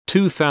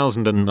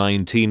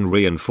2019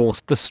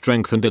 reinforced the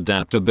strength and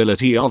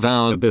adaptability of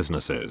our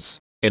businesses.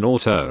 In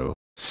auto,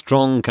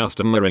 strong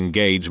customer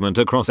engagement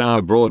across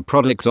our broad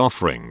product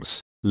offerings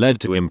led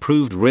to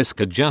improved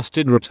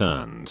risk-adjusted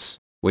returns.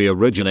 We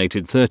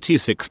originated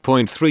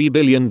 $36.3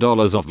 billion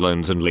of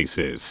loans and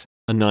leases,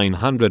 a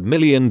 $900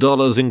 million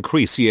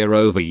increase year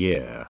over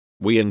year.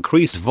 We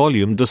increased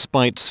volume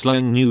despite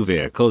slowing new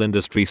vehicle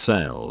industry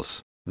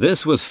sales.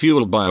 This was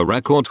fueled by a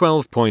record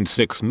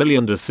 12.6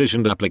 million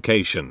decisioned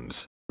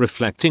applications,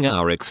 reflecting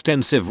our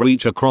extensive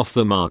reach across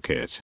the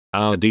market.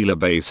 Our dealer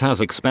base has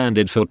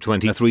expanded for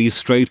 23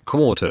 straight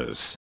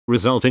quarters,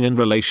 resulting in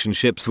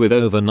relationships with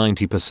over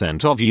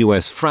 90% of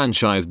US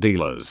franchise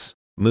dealers.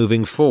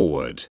 Moving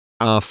forward,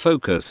 our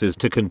focus is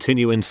to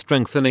continue in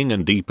strengthening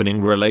and deepening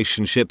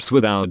relationships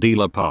with our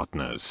dealer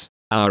partners.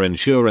 Our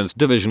insurance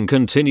division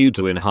continued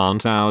to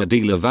enhance our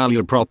dealer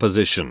value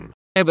proposition,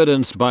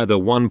 evidenced by the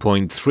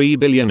 $1.3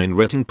 billion in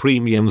written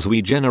premiums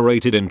we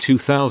generated in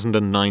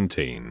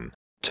 2019.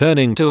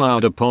 Turning to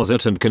our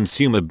deposit and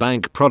consumer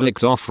bank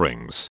product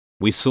offerings,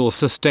 we saw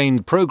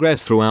sustained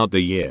progress throughout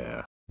the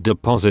year.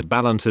 Deposit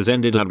balances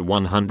ended at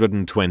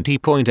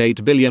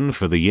 $120.8 billion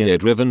for the year,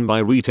 driven by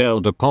retail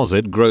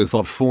deposit growth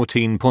of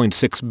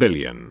 $14.6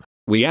 billion.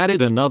 We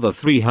added another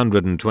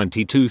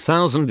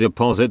 322,000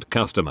 deposit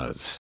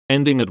customers,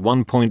 ending at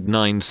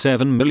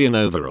 1.97 million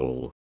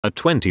overall, a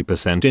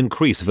 20%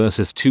 increase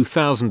versus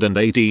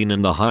 2018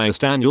 and the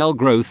highest annual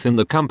growth in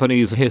the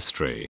company's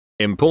history.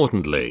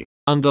 Importantly,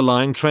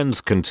 underlying trends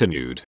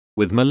continued,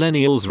 with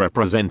millennials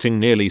representing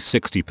nearly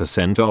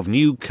 60% of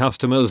new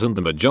customers and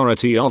the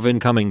majority of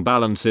incoming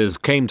balances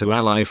came to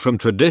Ally from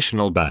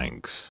traditional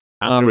banks.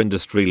 Our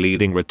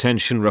industry-leading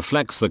retention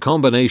reflects the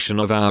combination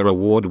of our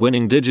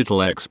award-winning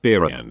digital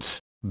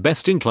experience,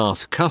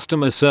 best-in-class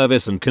customer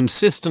service and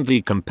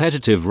consistently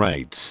competitive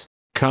rates.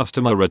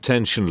 Customer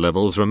retention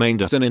levels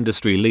remained at an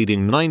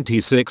industry-leading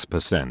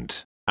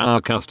 96%.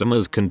 Our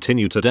customers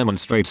continue to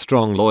demonstrate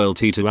strong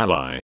loyalty to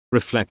Ally,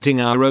 reflecting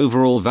our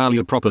overall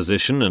value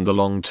proposition and the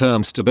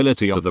long-term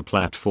stability of the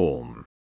platform.